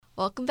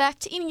Welcome back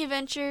to Eating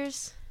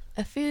Adventures,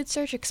 a food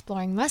search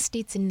exploring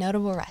must-eats in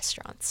notable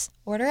restaurants.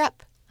 Order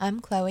up. I'm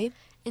Chloe.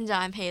 and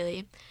I'm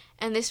Hayley.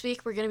 And this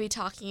week we're going to be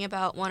talking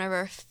about one of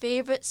our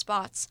favorite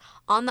spots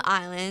on the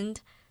island,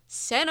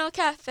 Sano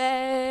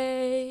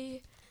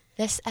Cafe.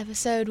 This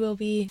episode will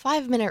be a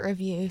 5-minute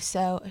review,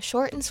 so a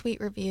short and sweet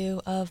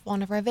review of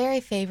one of our very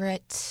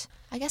favorite,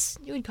 I guess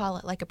you would call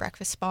it like a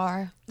breakfast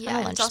bar. Yeah,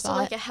 lunch it's also spot.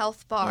 like a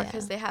health bar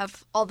because they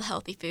have all the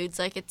healthy foods.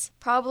 Like it's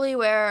probably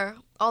where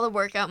all the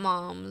workout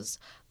moms,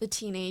 the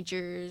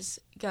teenagers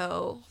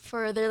go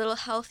for their little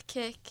health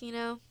kick, you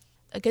know?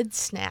 A good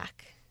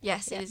snack.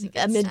 Yes, it is a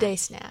good A midday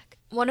snack. snack.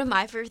 One of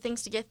my favorite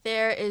things to get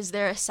there is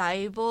their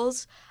acai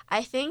bowls.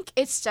 I think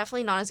it's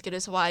definitely not as good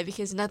as Hawaii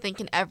because nothing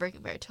can ever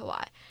compare to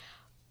Hawaii.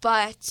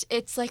 But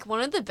it's like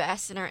one of the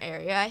best in our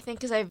area, I think,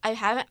 because I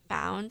haven't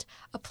found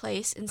a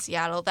place in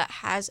Seattle that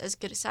has as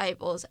good acai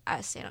bowls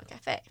as Sano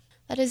Cafe.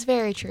 That is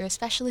very true,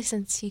 especially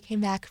since you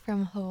came back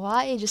from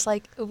Hawaii just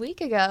like a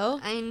week ago.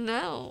 I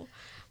know.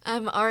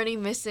 I'm already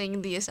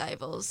missing the acai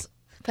bowls.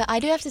 But I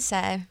do have to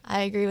say,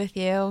 I agree with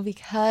you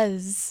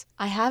because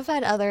I have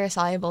had other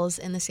acai bowls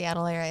in the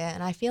Seattle area,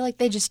 and I feel like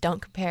they just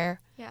don't compare,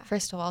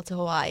 first of all, to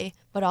Hawaii,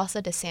 but also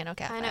to Sano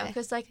Cafe. I know,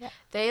 because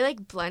they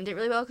blend it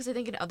really well, because I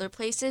think in other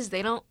places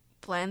they don't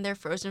blend their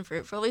frozen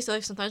fruit fully, so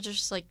sometimes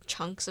there's just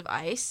chunks of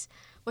ice,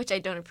 which I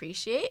don't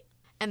appreciate.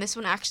 And this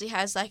one actually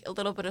has a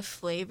little bit of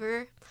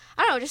flavor.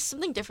 I don't know, just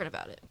something different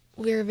about it.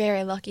 We're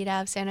very lucky to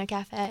have Sano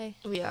Cafe.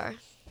 We are.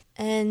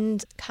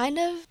 And kind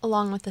of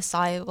along with the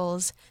acai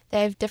bowls,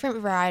 they have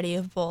different variety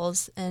of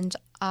bowls, and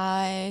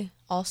I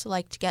also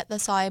like to get the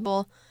acai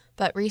bowl,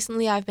 but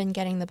recently I've been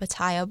getting the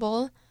pitaya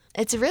bowl.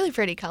 It's a really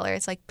pretty color.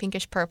 It's like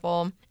pinkish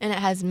purple, and it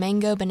has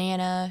mango,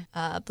 banana,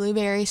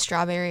 blueberries,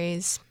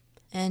 strawberries,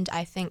 and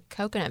I think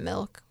coconut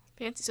milk.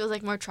 Fancy, so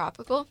it's more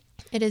tropical.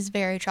 It is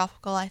very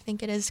tropical. I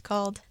think it is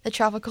called the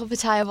tropical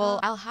pitaya bowl.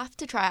 I'll have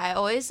to try. I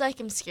always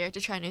am scared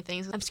to try new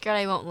things. I'm scared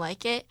I won't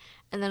like it,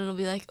 and then it'll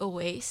be a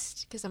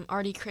waste because I'm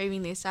already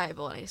craving the acai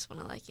bowl, and I just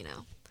want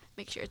to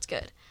make sure it's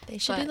good. They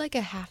should do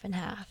a half and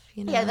half,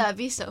 Yeah, that'd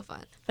be so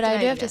fun. But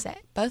I do have to say,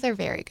 both are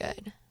very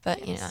good.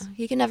 But,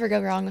 you can never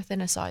go wrong with an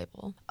acai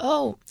bowl.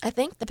 Oh, I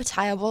think the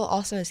pitaya bowl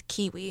also has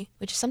kiwi,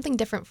 which is something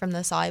different from the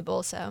acai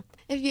bowl. So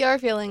if you are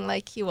feeling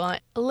like you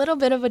want a little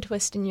bit of a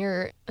twist in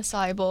your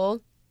acai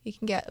bowl, you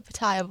can get a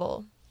pitaya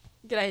bowl.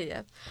 Good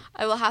idea.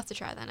 I will have to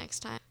try that next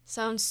time.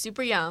 Sounds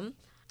super yum.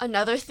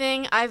 Another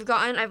thing I've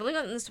only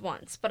gotten this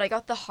once, but I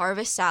got the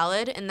harvest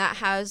salad, and that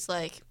has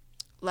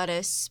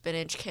lettuce,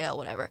 spinach, kale,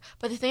 whatever.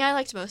 But the thing I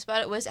liked most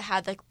about it was it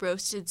had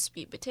roasted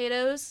sweet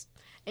potatoes.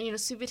 And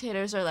sweet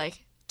potatoes are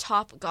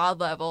top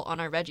god level on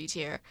our veggie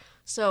tier.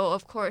 So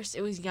of course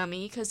it was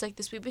yummy because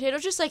the sweet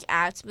potatoes just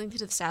add something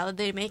to the salad.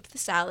 They make the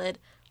salad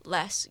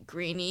less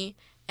greeny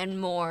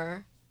and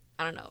more,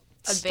 I don't know,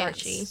 advanced.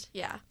 Starchy.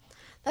 Yeah.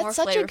 That's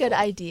such a good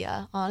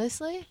idea,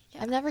 honestly.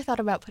 Yeah. I've never thought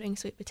about putting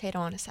sweet potato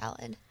on a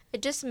salad.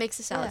 It just makes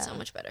the salad so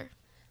much better.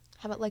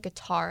 How about a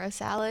tara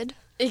salad?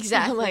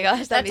 Exactly. Oh my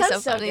gosh, that'd be so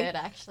funny. So good,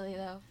 actually,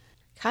 though.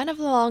 Kind of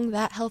along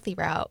that healthy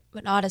route,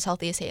 but not as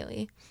healthy as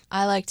Hayley.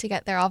 I like to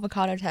get their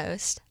avocado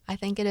toast. I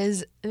think it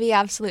is the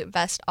absolute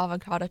best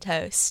avocado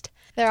toast.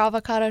 Their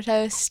avocado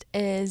toast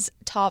is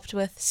topped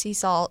with sea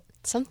salt,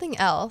 something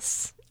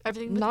else.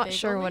 Everything but not the bagel,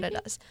 sure what maybe?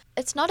 it does.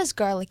 It's not as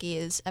garlicky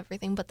as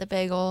everything but the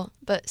bagel,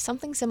 but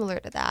something similar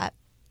to that,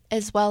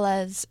 as well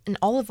as an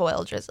olive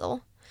oil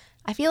drizzle.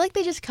 I feel like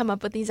they just come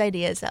up with these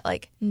ideas that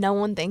no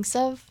one thinks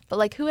of,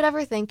 but who would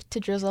ever think to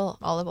drizzle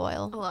olive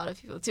oil? A lot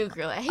of people do,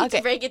 girl. I hate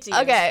to break it to you.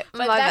 Okay,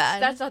 but my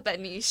bad. That's not that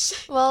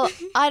niche. Well,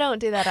 I don't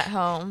do that at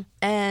home,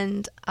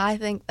 and I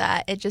think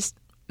that it just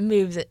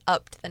moves it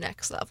up to the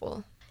next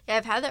level. Yeah,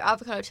 I've had their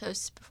avocado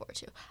toast before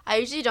too. I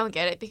usually don't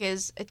get it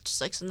because it's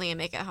just something I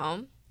make at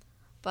home,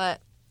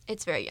 but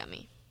it's very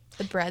yummy.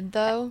 The bread,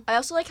 though? I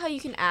also like how you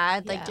can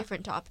add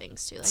different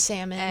toppings too,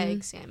 salmon,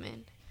 egg,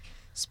 salmon,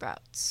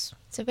 sprouts.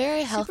 It's a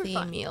very healthy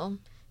meal.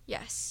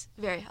 Yes,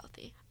 very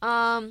healthy.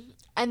 And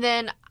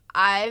then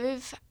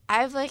I've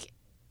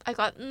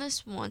gotten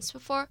this once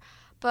before,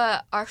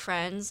 but our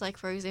friends,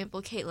 for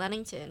example, Kate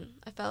Lennington,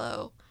 a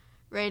fellow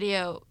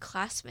radio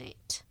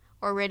classmate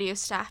or radio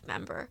staff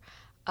member,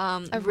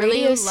 a fellow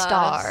radio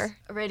star,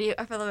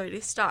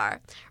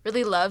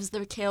 really loves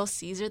the kale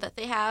Caesar that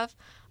they have.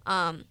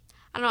 I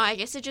don't know, I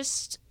guess it's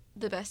just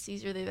the best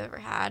Caesar they've ever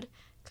had.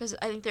 Because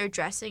I think their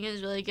dressing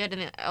is really good,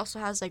 and it also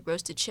has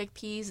roasted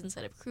chickpeas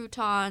instead of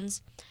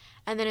croutons,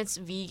 and then it's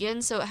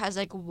vegan, so it has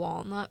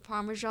walnut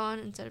parmesan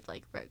instead of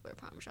regular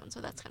parmesan. So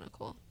that's kind of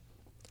cool.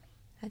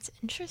 That's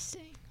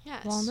interesting.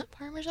 Yes. Walnut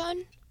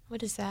parmesan?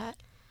 What is that?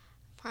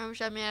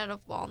 Parmesan made out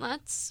of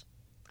walnuts.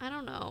 I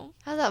don't know.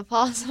 How's that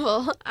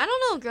possible? I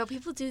don't know, girl.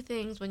 People do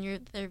things when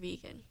they're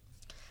vegan.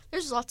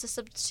 There's lots of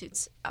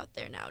substitutes out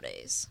there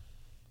nowadays.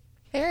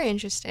 Very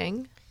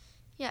interesting.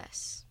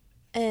 Yes.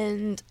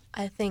 And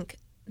I think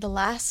the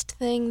last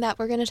thing that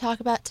we're going to talk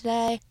about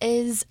today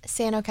is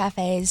Sano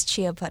Cafe's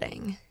chia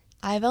pudding.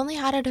 I've only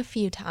had it a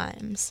few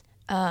times,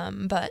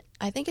 but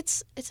I think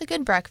it's a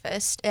good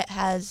breakfast. It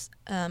has,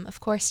 of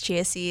course,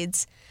 chia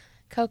seeds,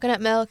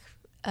 coconut milk,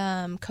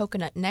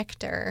 coconut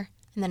nectar,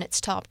 and then it's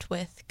topped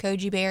with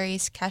goji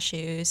berries,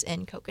 cashews,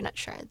 and coconut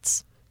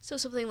shreds. So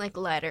something like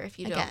lighter if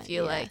you Again, don't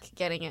feel yeah. like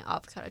getting an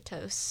avocado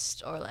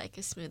toast or like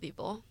a smoothie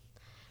bowl.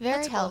 Very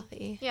That's cool.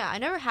 healthy. Yeah, I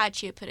never had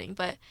chia pudding,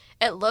 but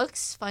it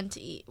looks fun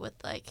to eat with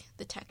like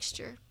the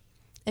texture.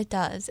 It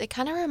does. It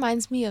kind of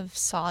reminds me of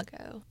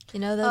sago. You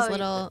know those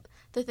little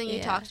the thing you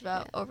yeah, talked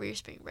about yeah. over your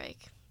spring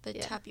break, the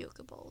Yeah.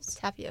 tapioca bowls.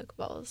 tapioca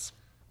bowls.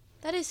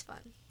 That is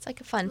fun. It's like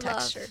a fun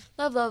texture.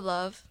 Love, love,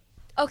 love.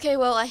 Okay,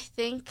 well, I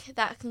think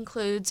that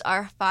concludes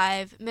our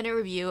 5-minute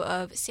review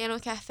of Sano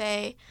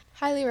Cafe.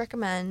 Highly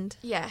recommend.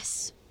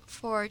 Yes,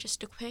 for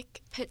just a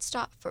quick pit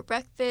stop for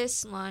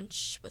breakfast,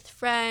 lunch with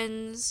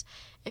friends,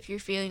 if you're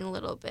feeling a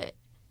little bit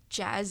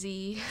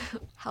jazzy,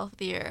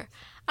 healthier.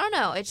 I don't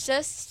know, it's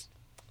just,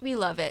 we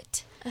love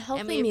it. A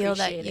healthy we meal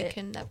that appreciate you it.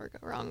 can never go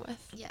wrong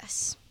with.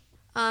 Yes.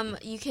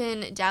 You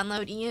can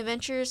download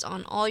E-Adventures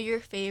on all your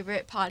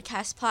favorite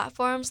podcast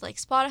platforms like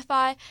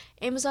Spotify,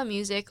 Amazon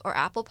Music, or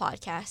Apple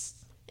Podcasts.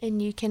 And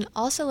you can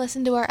also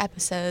listen to our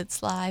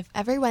episodes live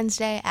every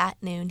Wednesday at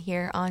noon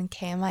here on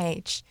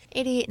KMIH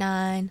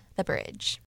 88.9 The Bridge.